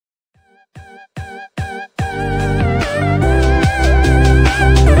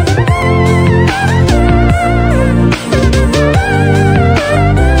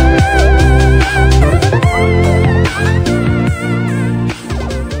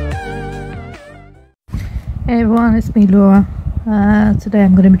Hey everyone, it's me Laura. Today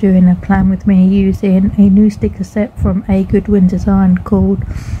I'm going to be doing a plan with me using a new sticker set from a Goodwin design called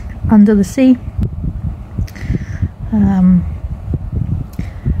Under the Sea. I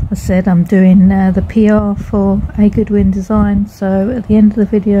said I'm doing the PR for a Goodwin design, so at the end of the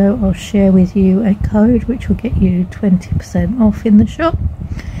video I'll share with you a code which will get you 20% off in the shop.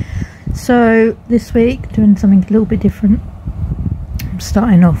 So this week doing something a little bit different.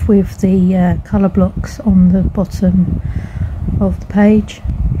 Starting off with the colour blocks on the bottom of the page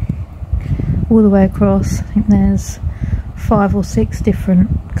all the way across. I think there's 5 or 6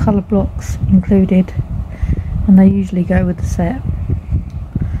 different colour blocks included, and they usually go with the set.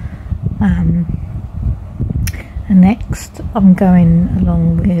 And next I'm going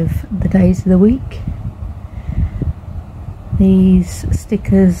along with the days of the week. These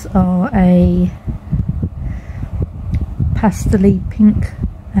stickers are a pastel-y pink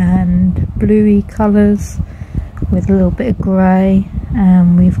and bluey colours with a little bit of grey,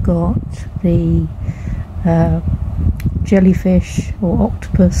 and we've got the jellyfish or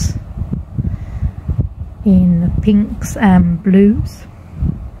octopus in pinks and blues.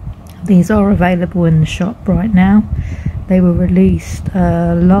 These are available in the shop right now. They were released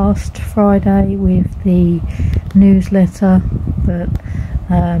last Friday with the newsletter, but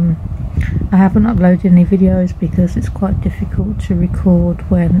I haven't uploaded any videos because it's quite difficult to record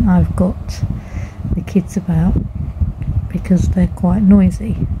when I've got the kids about, because they're quite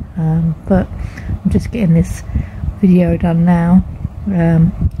noisy. But I'm just getting this video done now.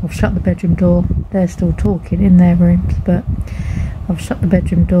 I've shut the bedroom door. They're still talking in their rooms, but I've shut the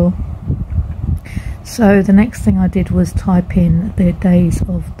bedroom door. So the next thing I did was type in the days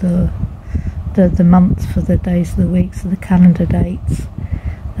of the month for the days of the week, so the calendar dates.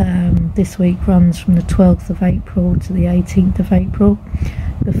 This week runs from the 12th of April to the 18th of April.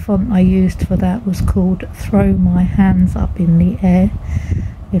 The font I used for that was called Throw My Hands Up in the Air.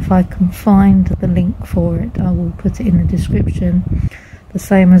 If I can find the link for it, I will put it in the description, the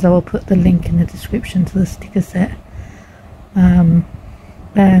same as I will put the link in the description to the sticker set, and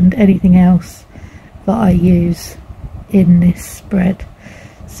anything else that I use in this spread.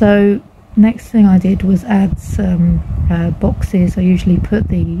 So next thing I did was add some boxes. I usually put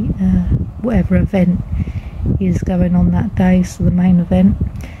the whatever event is going on that day, so the main event,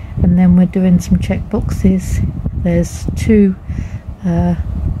 and then we're doing some check boxes. There's 2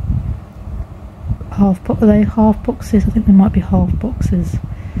 half boxes? I think they might be half boxes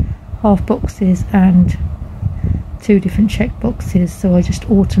and 2 different check boxes, so I just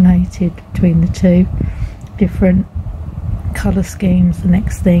alternated between the 2 different colour schemes. The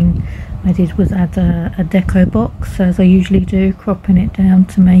next thing I did was add a deco box, as I usually do, cropping it down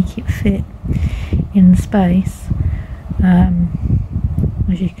to make it fit in the space.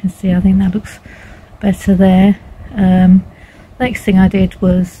 As you can see, I think that looks better there. Next thing I did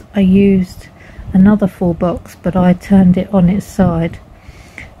was I used another 4 box, but I turned it on its side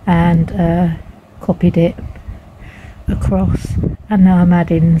and copied it across, and now I'm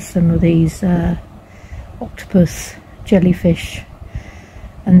adding some of these octopus, jellyfish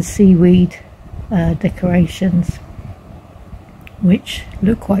and seaweed decorations, which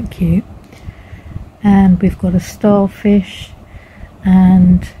look quite cute. And we've got a starfish,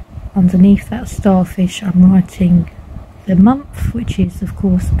 and underneath that starfish I'm writing the month, which is of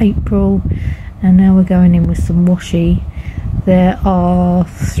course April. And now we're going in with some washi. There are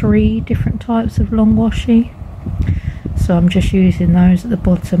 3 different types of long washi, so I'm just using those at the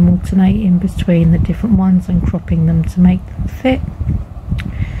bottom, alternating between the different ones and cropping them to make them fit.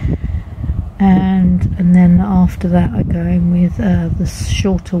 And then after that I go in with the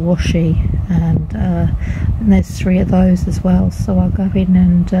shorter washi, and there's 3 of those as well, so I'll go in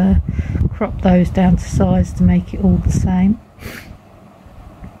and crop those down to size to make it all the same,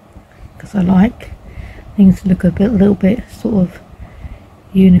 because I like things to look a little bit sort of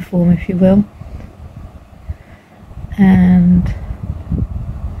uniform, if you will. And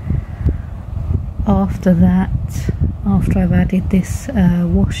after that, after I've added this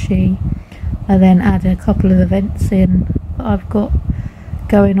washi, I then add a couple of events in that I've got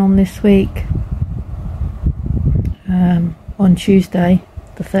going on this week. On Tuesday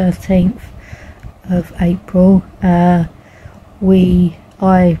the 13th of April, I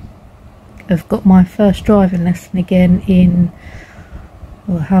have got my first driving lesson again in,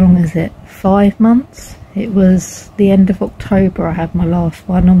 well, how long is it, 5 months? It was the end of October I had my last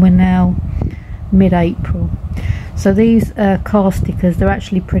one, and we're now mid-April. So these car stickers, they're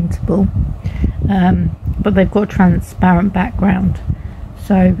actually printable, but they've got a transparent background,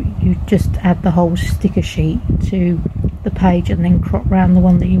 so you just add the whole sticker sheet to the page and then crop round the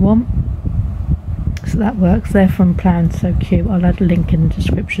one that you want. So that works. They're from PLANSOCUTE. I'll add a link in the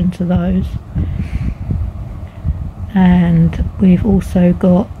description to those. And we've also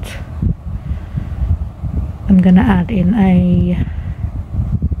got, I'm going to add in a,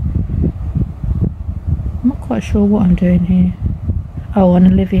 I'm not quite sure what I'm doing here. Oh, an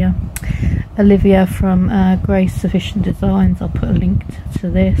OLIVIA from Grace Sufficient Designs. I'll put a link to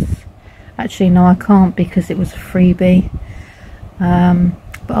this. Actually no, I can't because it was a freebie,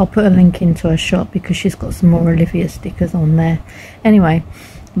 but I'll put a link into her shop because she's got some more OLIVIA stickers on there. Anyway,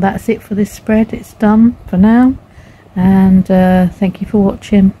 that's it for this spread. It's done for now, and thank you for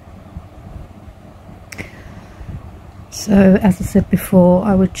watching. So as I said before,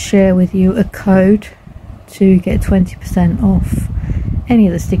 I would share with you a code to get 20% off any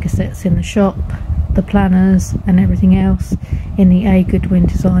of the sticker sets in the shop, the planners and everything else in the Goodwin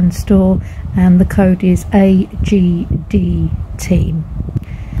design store, and the code is AGD team.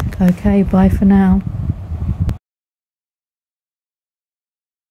 Okay, bye for now.